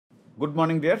Good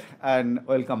morning, dear, and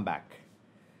welcome back.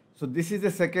 So this is the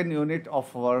second unit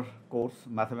of our course,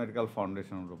 Mathematical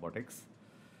Foundation of Robotics.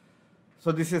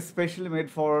 So this is specially made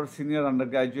for senior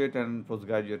undergraduate and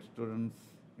postgraduate students,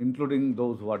 including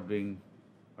those who are doing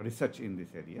research in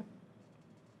this area.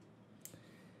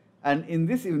 And in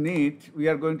this unit, we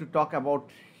are going to talk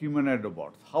about humanoid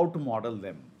robots, how to model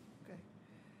them. Okay.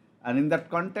 And in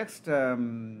that context,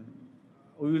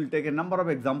 we will take a number of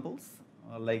examples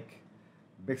like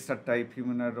Baxter type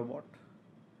humanoid robot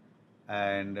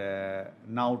and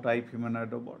now type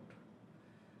humanoid robot.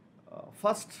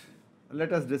 First,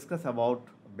 let us discuss about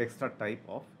Baxter type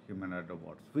of humanoid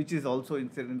robots, which is also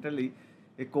incidentally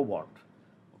a cobot,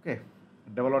 okay,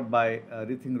 developed by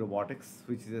Rethink Robotics,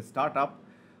 which is a startup.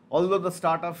 Although the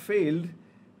startup failed,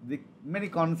 the many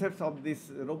concepts of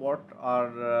this robot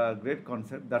are great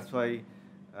concept. That's why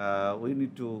we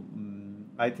need to.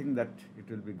 I think that it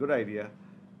will be a good idea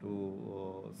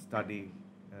to study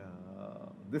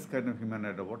this kind of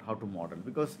humanoid robot, how to model,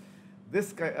 because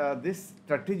this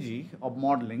strategy of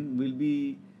modeling will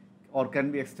be or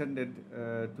can be extended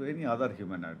to any other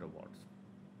humanoid robots.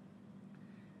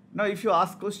 Now, if you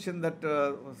ask question that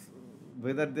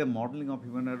whether the modeling of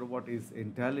humanoid robot is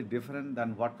entirely different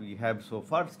than what we have so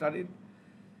far studied,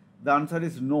 the answer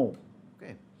is no.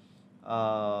 Okay,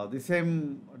 the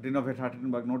same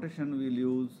Dinoff-Hartenberg notation will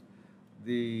use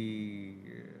the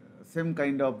same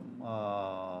kind of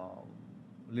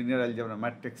linear algebra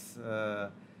matrix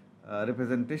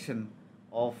representation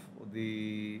of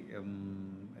the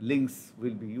links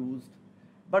will be used,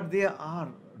 but they are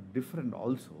different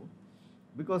also,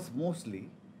 because mostly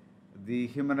the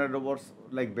humanoid robots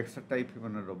like Baxter type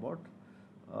humanoid robot,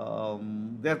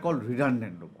 they are called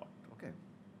redundant robot. Okay.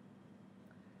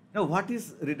 Now, what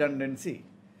is redundancy?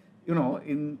 You know,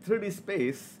 in 3D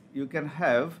space, you can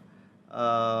have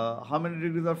how many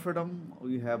degrees of freedom?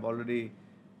 We have already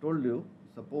told you.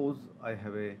 Suppose I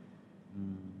have a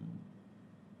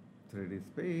 3D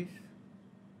space,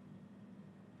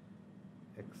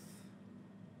 x,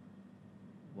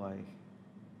 y,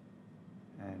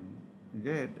 and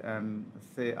z, and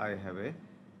say I have a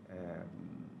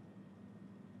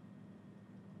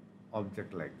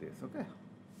object like this. Okay.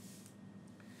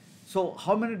 So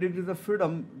how many degrees of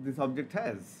freedom this object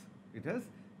has? It has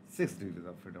 6 degrees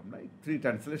of freedom, right? 3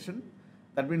 translation.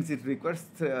 That means it requires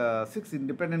 6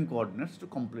 independent coordinates to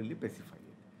completely specify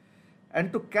it.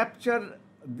 And to capture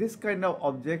this kind of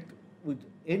object with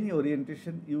any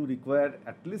orientation, you require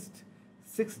at least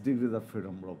 6 degrees of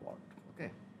freedom robot.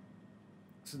 Okay.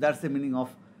 So that's the meaning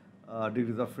of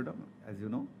degrees of freedom, as you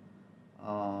know.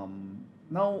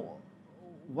 Now,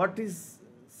 what is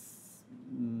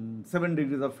 7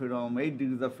 degrees of freedom, 8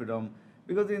 degrees of freedom?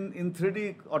 Because in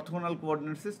 3D orthogonal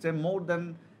coordinate system, more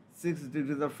than 6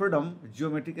 degrees of freedom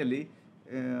geometrically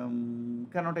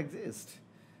cannot exist.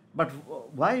 But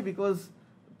why? Because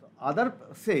other,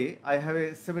 say I have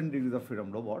a 7 degrees of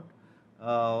freedom robot,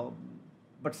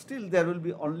 but still there will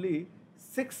be only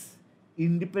 6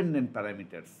 independent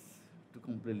parameters to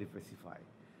completely specify.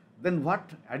 Then what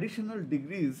additional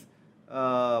degrees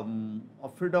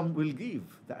of freedom will give?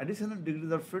 The additional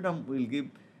degrees of freedom will give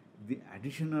the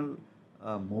additional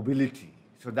mobility.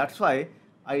 So that's why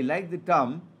I like the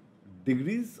term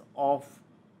degrees of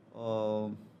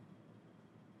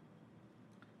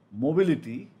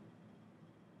mobility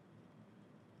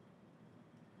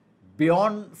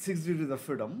beyond 6 degrees of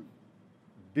freedom.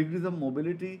 Degrees of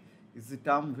mobility is the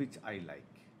term which I like,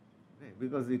 okay,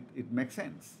 because it makes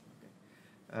sense.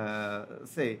 Okay.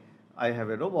 Say I have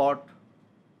a robot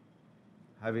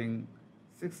having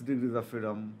 6 degrees of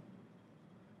freedom,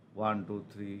 1, 2,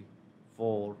 3,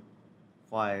 4,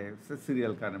 5, say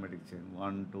serial kinematic chain,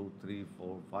 1, 2, 3,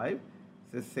 4, 5,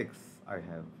 say 6, I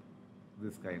have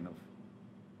this kind of,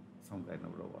 some kind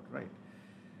of robot, right?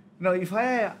 Now, if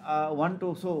I want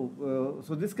to,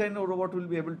 so this kind of robot will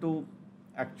be able to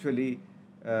actually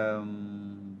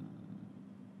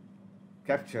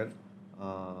capture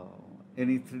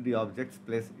any 3D objects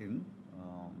placed in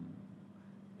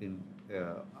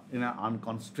an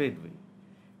unconstrained way.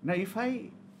 Now, if I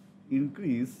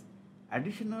increase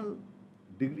additional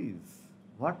degrees,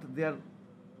 what they are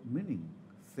meaning?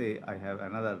 Say I have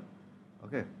another,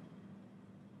 okay,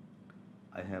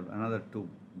 I have another 2,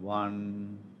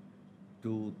 1,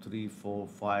 2, 3, 4,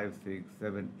 5, 6,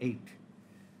 7, 8.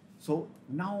 So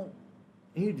now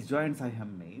 8 joints I have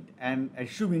made, and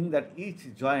assuming that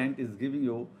each joint is giving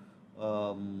you,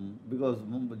 because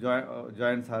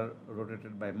joints are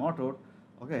rotated by motor,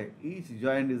 okay, each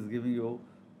joint is giving you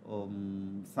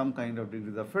some kind of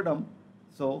degrees of freedom.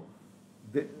 So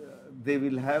they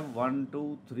will have 1,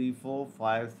 2, 3, 4,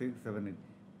 5, 6, 7,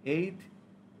 8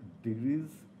 degrees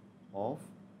of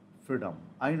freedom.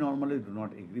 I normally do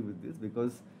not agree with this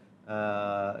because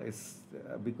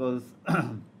because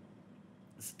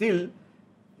still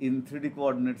in 3D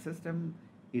coordinate system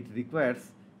it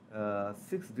requires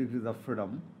 6 degrees of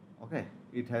freedom. Okay,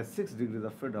 it has 6 degrees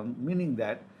of freedom, meaning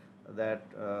that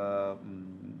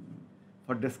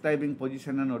for describing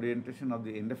position and orientation of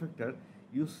the end effector,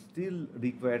 you still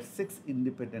require 6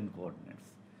 independent coordinates.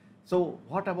 So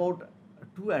what about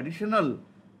 2 additional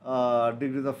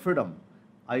degrees of freedom?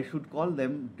 I should call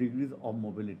them degrees of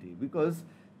mobility, because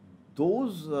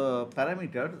those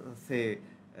parameters, say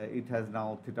it has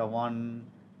now theta 1,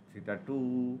 theta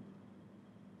 2,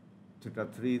 theta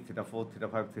 3, theta 4, theta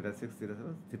 5, theta 6, theta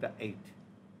 7, theta 8,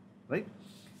 right?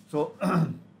 So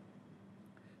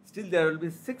still there will be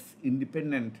 6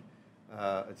 independent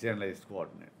generalized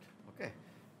coordinate, okay?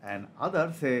 And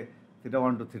other, say theta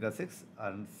 1 to theta 6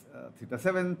 and theta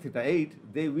 7, theta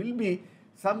 8, they will be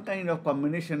some kind of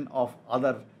combination of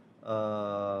other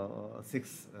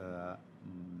 6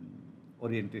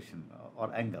 orientation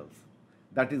or angles.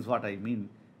 That is what I mean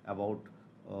about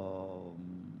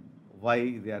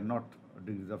why they are not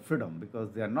degrees of freedom,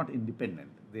 because they are not independent,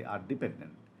 they are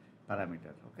dependent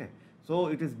parameters. Okay, so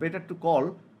it is better to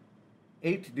call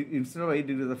instead of 8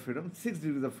 degrees of freedom, 6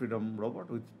 degrees of freedom robot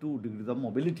with 2 degrees of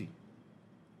mobility.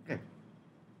 Okay,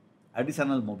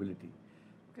 additional mobility.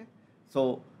 Okay,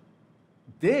 so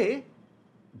they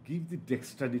give the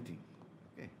dexterity.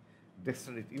 Okay,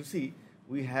 dexterity. You see,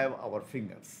 we have our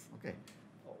fingers. Okay,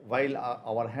 while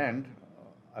our hand,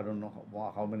 I don't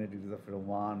know how many degrees of freedom.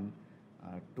 1,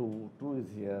 2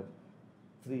 is here,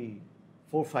 3,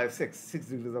 4, 5, 6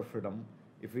 degrees of freedom,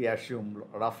 if we assume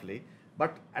roughly.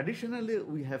 But additionally,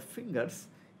 we have fingers.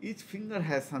 Each finger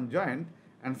has some joint,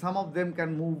 and some of them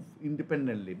can move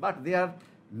independently, but they are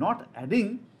not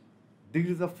adding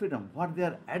degrees of freedom. What they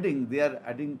are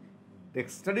adding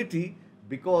dexterity,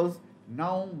 because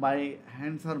now my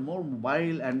hands are more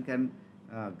mobile and can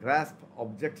grasp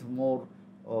objects more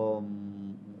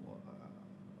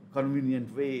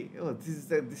convenient way. Oh,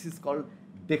 this is called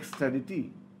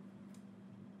dexterity.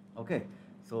 Okay,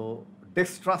 so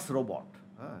dexterous robot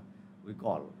we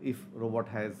call if robot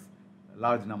has a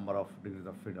large number of degrees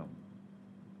of freedom.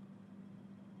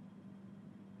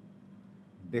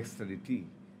 Dexterity.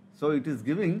 So it is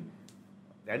giving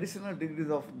the additional degrees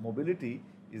of mobility,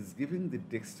 is giving the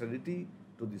dexterity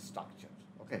to the structure.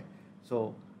 Okay,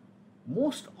 so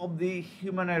most of the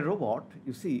humanoid robot,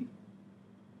 you see,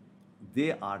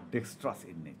 they are dexterous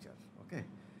in nature. Okay,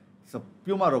 so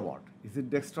Puma robot, is it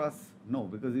dexterous? No,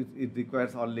 because it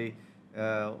requires only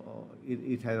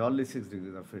it has only 6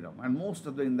 degrees of freedom, and most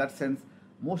of the, in that sense,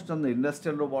 most of the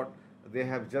industrial robot, they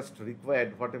have just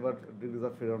required whatever degrees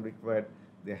of freedom required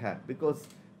they have, because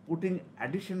putting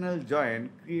additional joint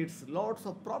creates lots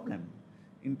of problem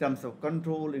in terms of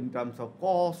control, in terms of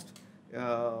cost.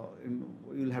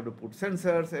 You'll have to put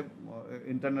sensors,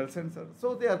 internal sensors,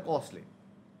 so they are costly.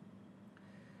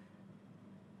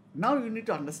 Now you need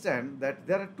to understand that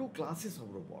there are 2 classes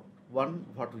of robot. One,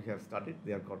 what we have studied,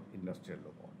 they are called industrial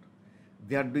robot.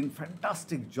 They are doing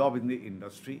fantastic job in the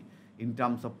industry in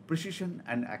terms of precision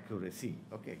and accuracy.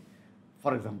 Okay,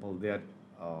 for example, they are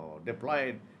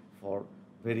deployed for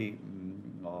very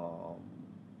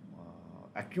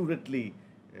accurately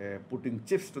putting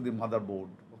chips to the motherboard.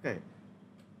 Okay,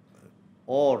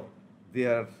 or they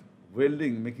are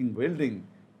making welding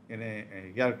in a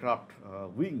aircraft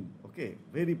wing. Okay,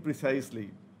 very precisely.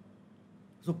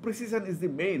 So precision is the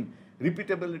main.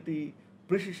 Repeatability,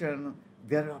 precision,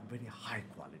 they are very high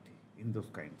quality in those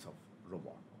kinds of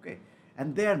robot. Okay,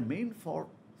 and they are made for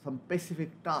some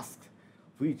specific tasks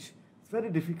which is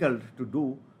very difficult to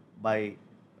do by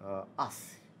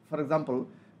us. For example,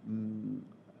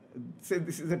 say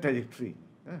this is a trajectory,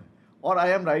 or I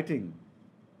am writing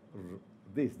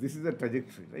this is a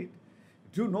trajectory, right?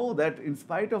 Do you know that in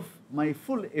spite of my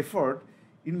full effort,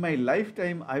 in my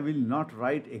lifetime, I will not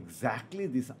write exactly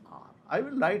this R. I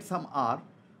will write some R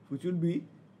which will be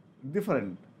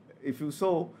different. If you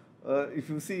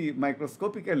see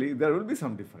microscopically, there will be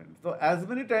some difference. So as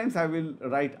many times I will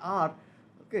write R,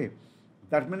 okay,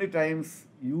 that many times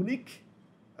unique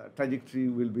trajectory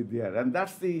will be there, and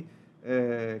that's the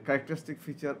characteristic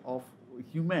feature of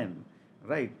human,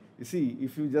 right? You see,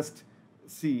 if you just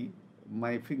see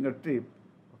my fingertip,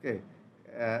 okay,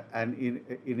 and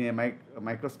in a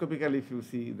microscopically, if you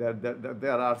see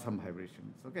there are some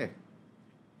vibrations. Okay,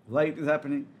 why it is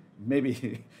happening?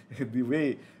 Maybe the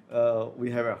way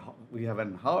we have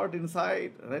an heart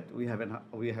inside, right? We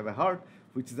have a heart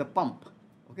which is a pump,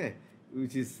 okay,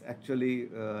 which is actually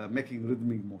making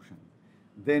rhythmic motion.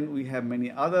 Then we have many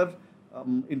other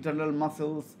internal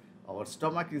muscles our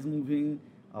stomach is moving,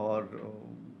 our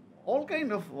all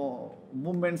kind of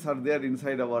movements are there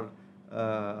inside our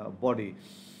body.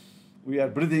 We are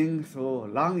breathing, so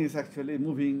lung is actually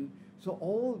moving. So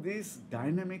all this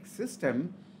dynamic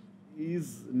system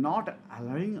is not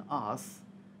allowing us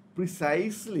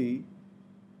precisely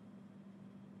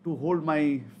to hold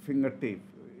my fingertip.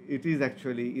 It is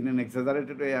actually, in an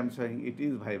exaggerated way, I am saying it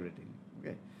is vibrating.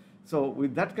 Okay. So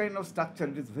with that kind of structure,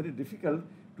 it is very difficult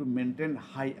to maintain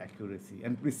high accuracy.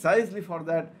 And precisely for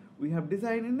that, we have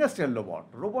designed industrial robot.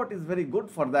 Robot is very good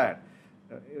for that.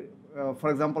 For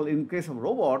example, in case of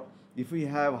robot, if we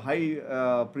have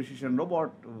high precision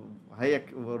robot,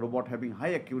 robot having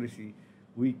high accuracy,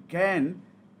 we can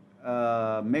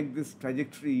make this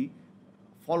trajectory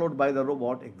followed by the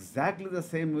robot exactly the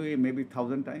same way, maybe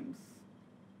 1,000 times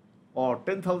or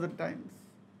 10,000 times,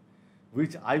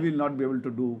 which I will not be able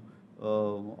to do.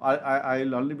 I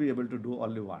will only be able to do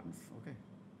only once. Okay,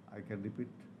 I can repeat.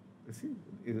 You see,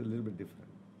 it's a little bit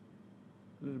different.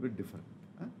 A little bit different.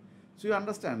 Huh? So you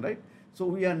understand, right? So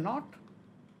we are not,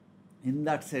 in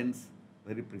that sense,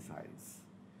 very precise.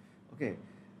 Okay,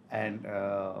 and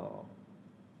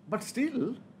but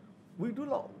still, we do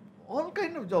all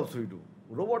kind of jobs. We do.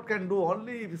 Robot can do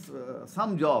only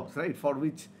some jobs, right? For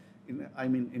which, I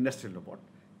mean, industrial robot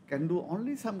can do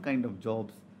only some kind of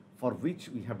jobs for which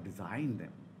we have designed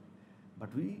them.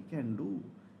 But we can do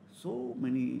so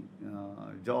many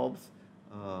jobs,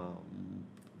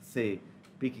 say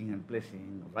picking and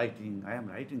placing, writing. I am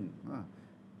writing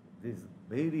this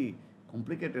very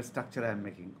complicated structure I am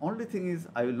making. Only thing is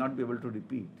I will not be able to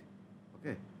repeat.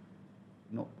 Okay.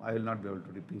 No, I will not be able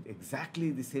to repeat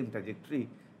exactly the same trajectory.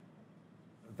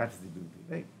 That's the beauty,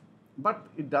 right? But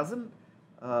it doesn't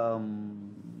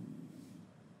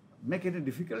make any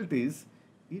difficulties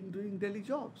in doing daily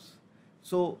jobs.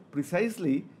 So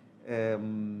precisely, the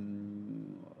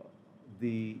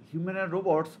humanoid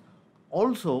robots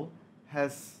also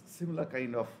has similar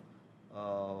kind of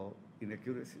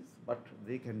inaccuracies, but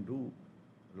they can do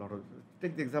a lot of.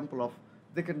 Take the example of,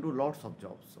 they can do lots of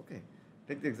jobs. Okay,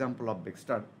 take the example of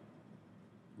Baxter.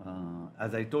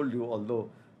 As I told you, although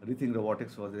Rethink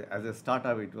Robotics was as a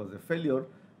startup, it was a failure,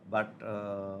 but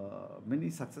many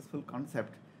successful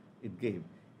concepts it gave.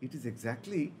 It is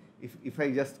exactly, if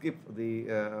I just skip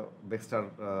the Baxter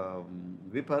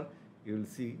gripper, you will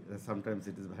see that sometimes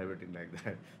it is vibrating like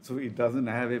that. So it doesn't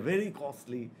have a very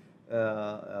costly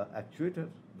actuator,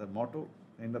 the motor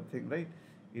kind of thing, right?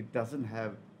 It doesn't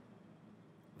have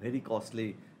very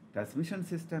costly transmission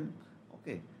system,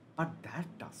 okay? But that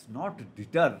does not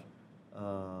deter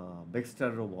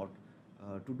Baxter robot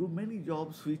to do many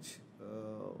jobs which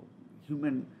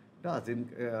human does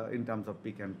in terms of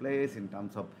pick and place, in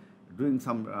terms of doing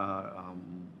some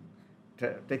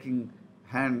taking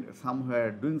hand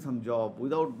somewhere, doing some job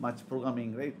without much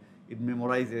programming, right? It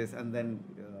memorizes, and then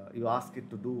you ask it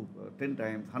to do 10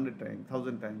 times, 100 times,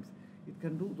 1,000 times. It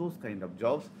can do those kind of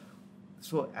jobs.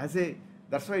 So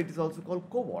that's why it is also called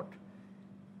cobot.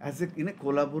 In a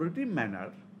collaborative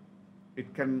manner,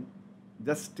 it can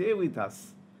just stay with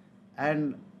us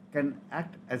and can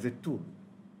act as a tool.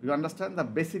 You understand the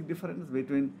basic difference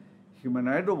between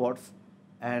humanoid robots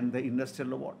and the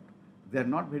industrial robot? They are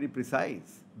not very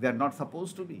precise. They are not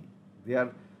supposed to be. They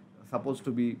are supposed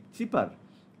to be cheaper.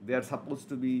 They are supposed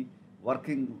to be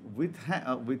working with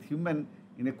human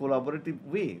in a collaborative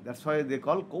way. That's why they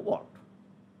call cobot,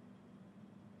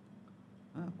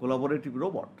 collaborative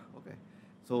robot. Okay.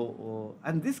 So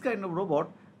and this kind of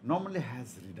robot normally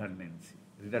has redundancy.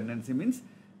 Redundancy means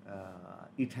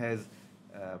it has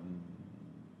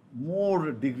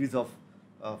more degrees of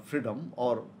freedom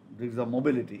or degrees of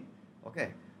mobility.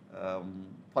 Okay.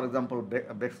 For example,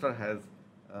 Baxter has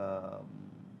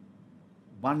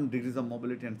 1 degree of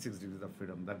mobility and 6 degrees of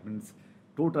freedom. That means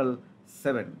total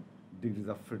 7 degrees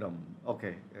of freedom.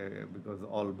 Okay, because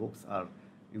all books are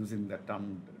using the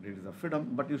term degrees of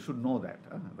freedom, but you should know that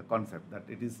the concept that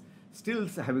it is still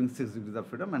having 6 degrees of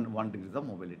freedom and 1 degree of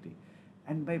mobility,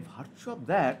 and by virtue of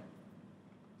that,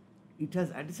 it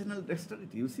has additional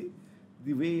dexterity. You see,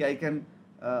 the way I can,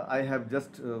 I have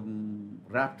just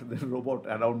wrapped the robot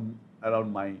around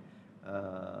my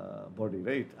body,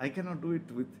 right? I cannot do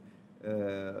it with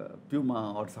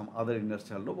Puma or some other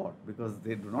industrial robot because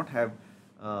they do not have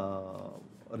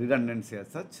redundancy as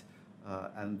such,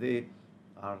 and they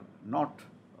are not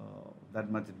that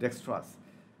much dexterous.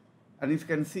 And you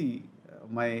can see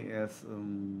my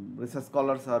research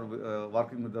scholars are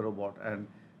working with the robot, and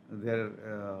they're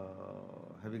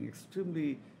having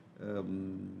extremely,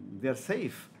 they're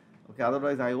safe. Okay,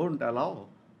 otherwise I won't allow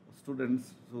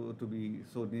students to be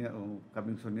so near,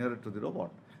 coming so near to the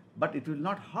robot. But it will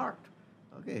not hurt.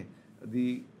 Okay,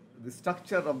 the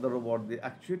structure of the robot, the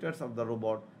actuators of the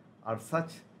robot are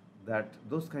such that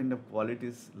those kind of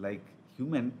qualities like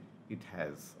human it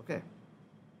has. Okay.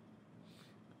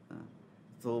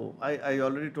 So I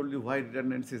already told you why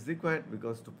redundancy is required,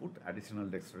 because to put additional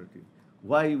dexterity.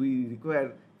 Why we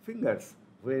require fingers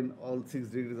when all 6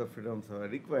 degrees of freedom are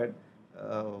required,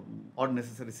 or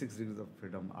necessary 6 degrees of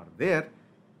freedom are there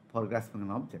for grasping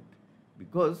an object,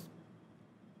 because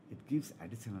it gives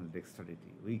additional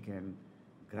dexterity. We can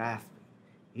grasp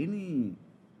any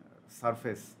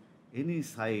surface, any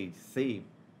size, shape,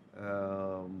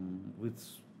 with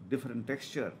different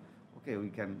texture. Okay, we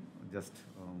can just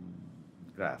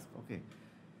grasp. Okay.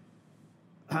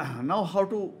 Now, how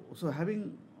to, so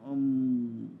having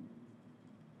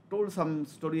told some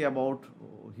story about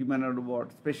humanoid robot,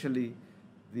 especially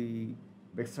the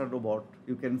Baxter robot,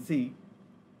 you can see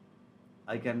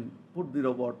I can put the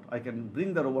robot, I can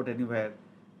bring the robot anywhere,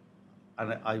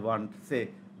 and I want, say,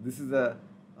 this is a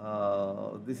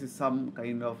this is some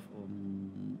kind of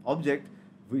object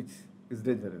which is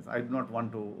dangerous. I do not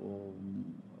want to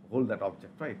hold that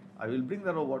object, right? I will bring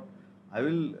the robot, I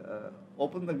will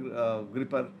open the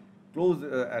gripper, close,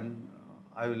 and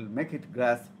I will make it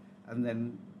grasp, and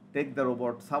then take the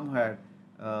robot somewhere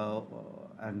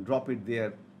and drop it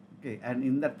there. Okay, and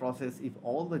in that process, if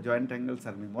all the joint angles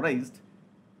are memorized,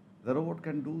 the robot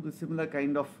can do the similar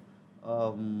kind of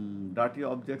dirty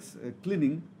objects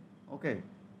cleaning, okay,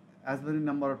 as many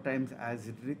number of times as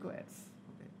it requires.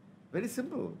 Okay, very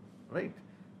simple, right?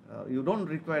 You don't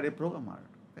require a programmer.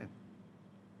 Okay,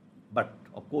 but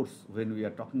of course, when we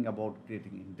are talking about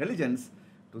creating intelligence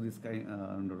to this kind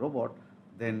of robot,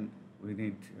 then we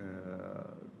need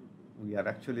we are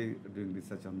actually doing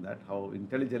research on that, how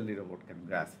intelligently robot can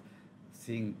grasp.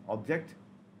 Seeing object,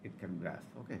 it can grasp.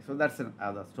 Okay, so that's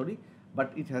another story,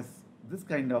 but it has this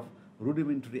kind of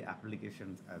rudimentary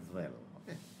applications as well.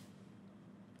 Okay,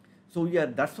 so yeah,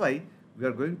 that's why we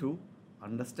are going to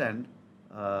understand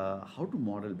how to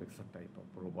model Baxter type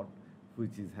of robot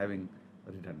which is having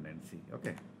redundancy.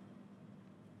 Okay,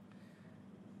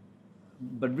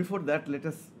 but before that, let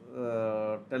us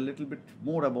tell a little bit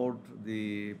more about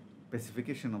the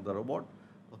specification of the robot.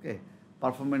 Okay,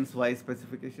 performance-wise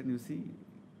specification, you see,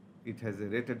 it has a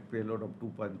rated payload of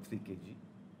 2.3 kg.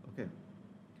 Okay,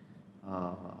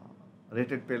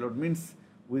 rated payload means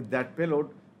with that payload,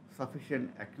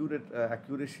 sufficient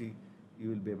accuracy you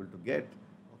will be able to get.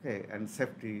 Okay, and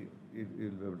safety you will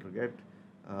be able to get.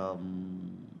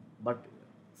 But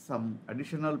some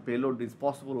additional payload is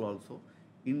possible also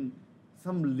in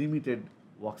some limited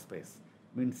workspace.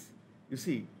 Means, you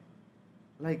see,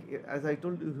 like as I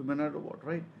told you, humanoid robot,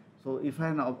 right? So if I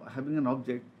am having an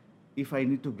object, if I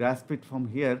need to grasp it from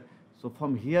here, so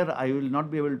from here I will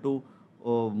not be able to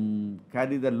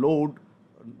carry the load,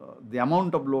 the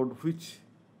amount of load which,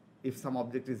 if some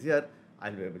object is here,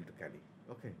 I'll be able to carry.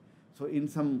 Okay, so in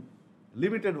some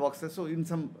limited workspace, so in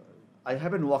some, I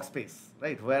have a workspace,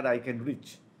 right, where I can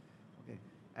reach. Okay,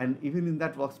 and even in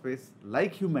that workspace,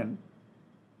 like human,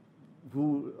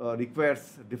 who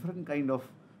requires different kind of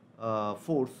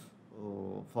force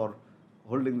for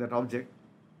holding that object,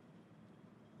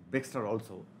 Baxter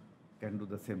also can do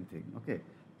the same thing. Okay,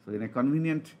 so in a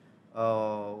convenient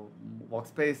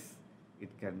workspace,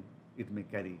 it may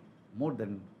carry more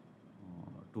than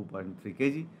 2.3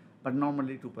 kg, but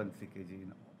normally 2.3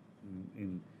 kg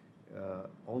in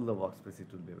all the workspace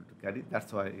it will be able to carry.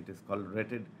 That's why it is called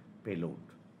rated payload.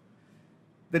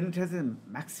 Then it has a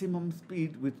maximum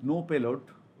speed with no payload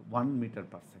 1 meter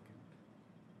per second,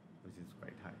 which is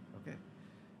quite high. Okay,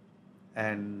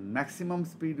 and maximum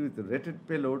speed with the rated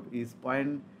payload is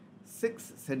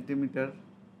 0.6 centimeter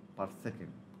per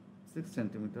second. 6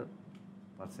 centimeter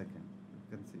per second.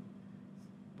 You can see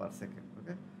per second.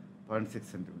 Okay, 0.6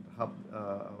 centimeter,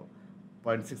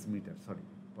 0.6 meter. Sorry,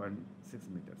 0.6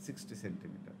 meter, 60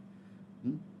 centimeter.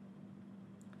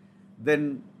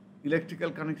 Then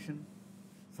electrical connection.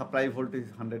 Supply voltage is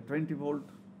 120 volt,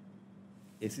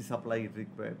 AC supply is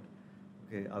required.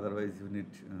 Okay, otherwise you need,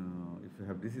 if you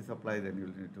have DC supply, then you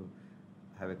will need to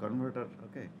have a converter.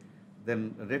 Okay,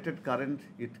 then rated current,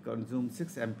 it consumes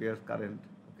 6 amperes current.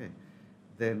 Okay,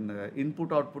 then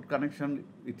input-output connection,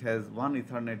 it has one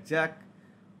Ethernet jack,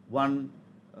 one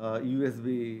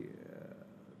USB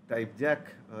type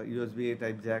jack, USB-A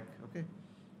type jack. Okay,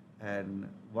 and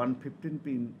one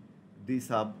 15-pin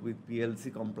D-sub with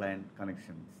PLC compliant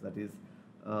connections. That is,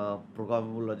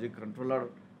 programmable logic controller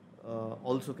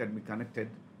also can be connected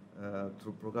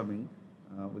through programming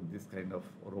with this kind of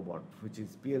robot, which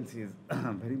is PLC is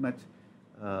very much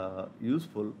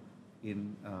useful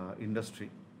in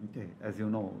industry. Okay, as you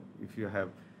know, if you have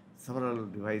several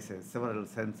devices, several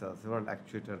sensors, several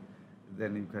actuators,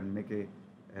 then you can make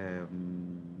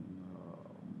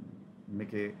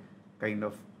a kind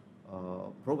of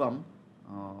program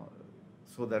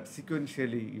so that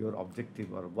sequentially your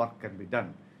objective or work can be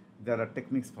done. There are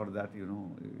techniques for that,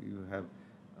 you have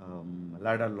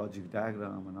ladder logic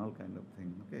diagram and all kind of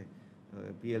thing. Okay,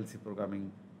 PLC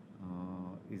programming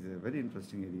is a very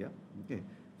interesting area. Okay,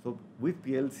 so with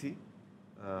PLC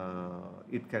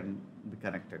it can be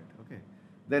connected. Okay,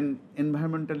 then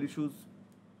environmental issues.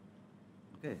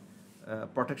 Okay,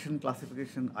 protection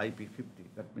classification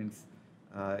IP50. That means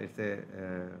it's a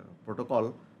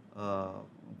protocol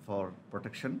for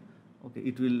protection. Okay,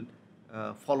 it will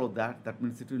follow that. That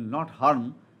means it will not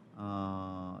harm.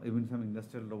 Even some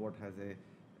industrial robot has a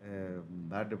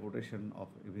bad reputation of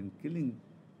even killing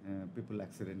people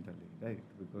accidentally, right?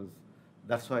 Because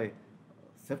that's why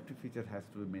safety feature has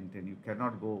to be maintained. You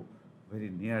cannot go very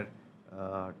near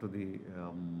to the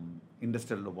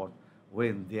industrial robot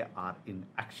when they are in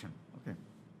action. Okay,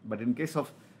 but in case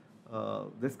of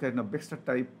this kind of Baxter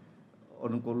type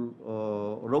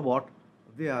robot,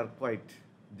 they are quite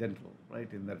gentle,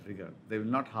 right, in that regard. They will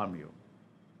not harm you.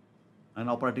 And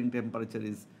operating temperature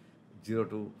is 0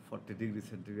 to 40 degrees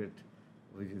centigrade,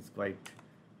 which is quite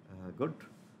good,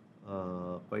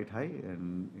 quite high,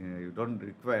 and you don't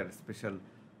require special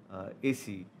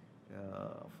AC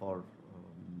for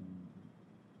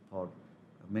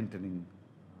maintaining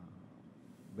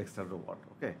Baxter robot.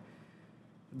 Okay.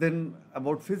 Then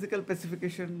about physical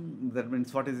specification, that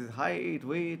means what is his height,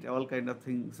 weight, all kind of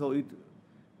things. So it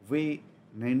weight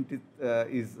 90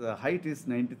 height is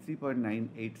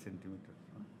 93.98 centimeters.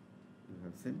 You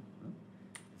have seen,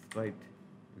 it's quite.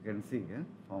 You can see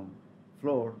from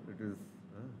floor it is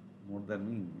more than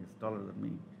me. It's taller than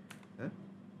me.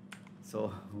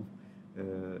 So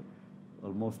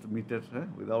almost meter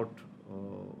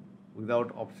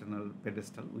without optional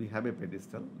pedestal. We have a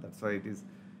pedestal. That's why it is.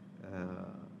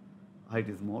 Height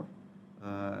is more.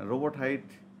 Robot height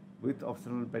with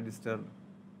optional pedestal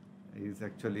is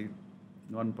actually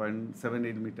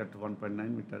 1.78 meter to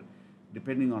 1.9 meter,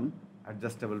 depending on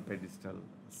adjustable pedestal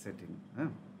setting.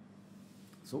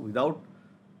 So without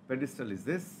pedestal is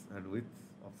this, and with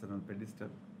optional pedestal,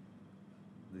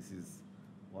 this is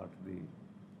what the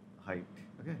height.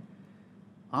 Okay.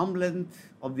 Arm length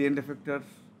of the end effector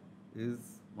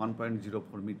is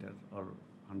 1.04 meter or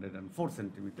 104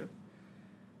 centimeter.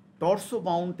 Torso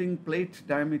mounting plate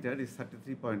diameter is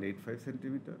 33.85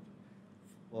 centimeter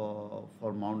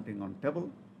for mounting on table.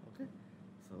 Okay,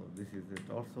 so this is the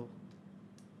torso.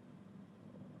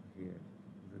 Here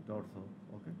is the torso.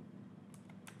 Okay.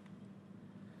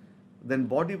 Then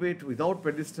body weight without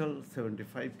pedestal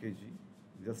 75 kg,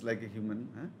 just like a human.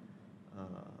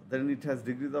 Then it has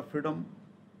degrees of freedom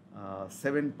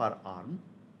 7 per arm,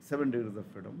 7 degrees of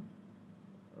freedom.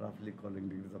 Roughly calling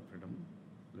degrees of freedom,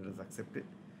 let us accept it,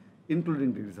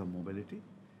 including degrees of mobility.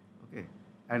 Okay,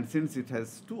 and since it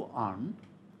has 2 arms,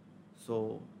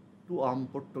 so 2 arms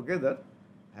put together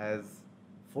has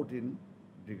 14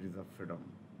 degrees of freedom.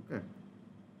 Okay.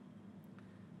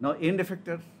 Now end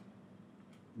effector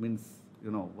means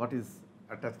what is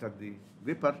attached at the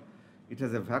gripper. It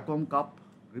has a vacuum cup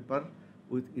gripper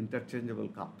with interchangeable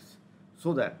cups,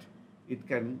 so that it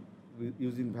can,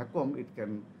 using vacuum, it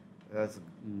can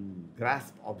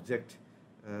grasp object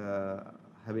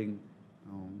having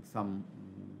some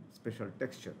special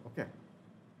texture. Okay.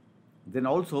 Then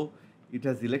also it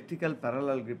has electrical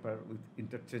parallel gripper with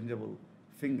interchangeable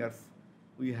fingers.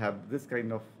 We have this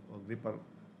kind of gripper.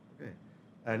 Okay.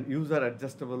 And user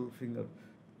adjustable finger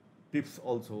tips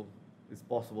also is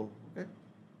possible. Okay.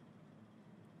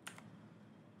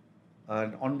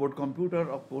 And onboard computer,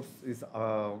 of course, is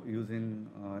using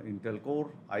Intel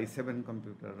Core i7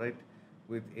 computer, right,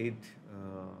 with 8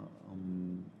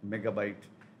 megabyte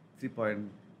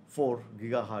 3.4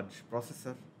 gigahertz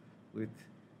processor with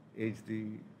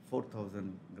HD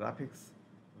 4000 graphics,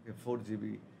 okay, 4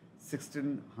 GB,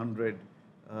 1600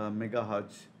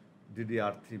 megahertz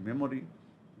DDR3 memory,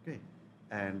 okay,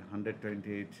 and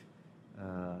 128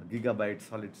 gigabyte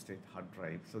solid state hard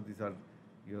drive. So these are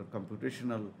your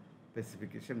computational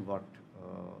specification, what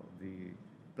the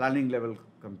planning level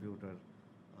computer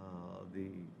the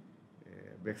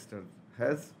Baxter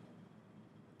has.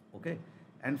 Okay,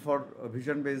 and for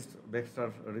vision based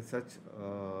Baxter research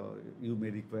you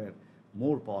may require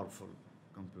more powerful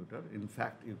computer. In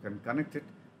fact, you can connect it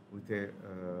with a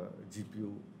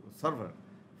GPU server,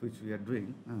 which we are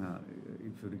doing.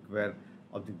 If you require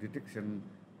object detection,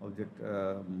 object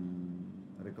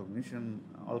recognition,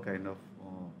 all kind of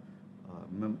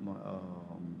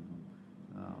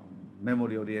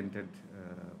memory oriented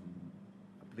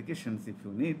applications, if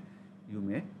you need, you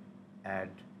may add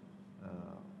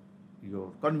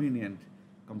your convenient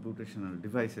computational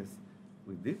devices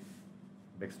with the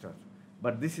Baxter.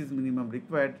 But this is minimum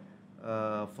required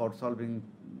for solving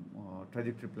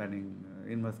trajectory planning,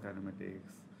 inverse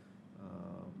kinematics,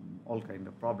 all kind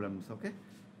of problems, okay.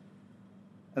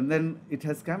 And then it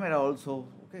has camera also,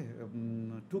 okay.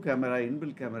 Two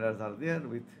inbuilt cameras are there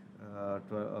with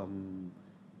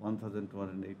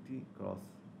 1280 cross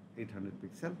 800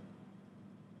 pixel,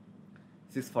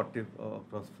 640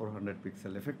 cross 400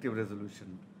 pixel effective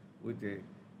resolution with a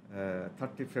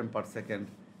 30 frame per second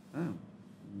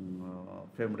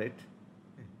frame rate,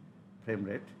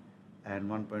 and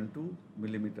 1.2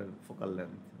 millimeter focal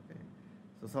length. Okay,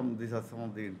 so these are some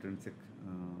of the intrinsic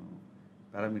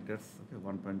parameters. Okay,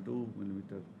 1.2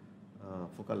 millimeter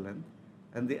focal length,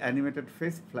 and the animated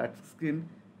face flat screen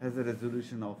has a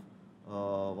resolution of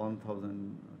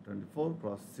 1024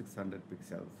 cross 600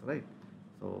 pixels, right?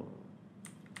 So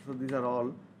these are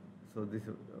all. So this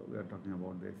we are talking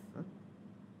about this.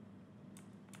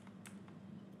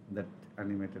 That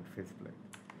animated faceplate.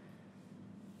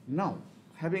 Now,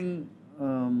 having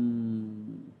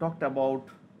talked about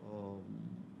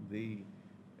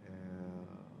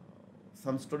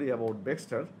some story about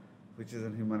Baxter, which is a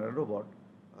humanoid robot,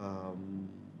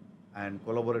 and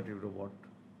collaborative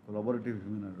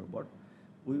humanoid robot,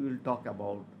 we will talk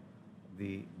about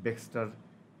the Baxter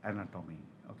anatomy,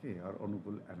 okay, or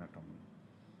Onukul anatomy.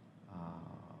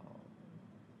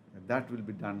 That will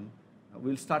be done.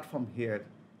 We'll start from here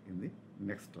in the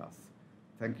next class.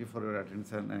 Thank you for your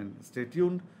attention and stay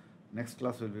tuned. Next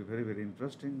class will be very, very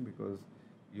interesting because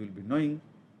you will be knowing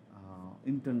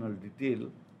internal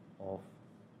detail of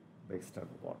Baxter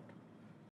robot.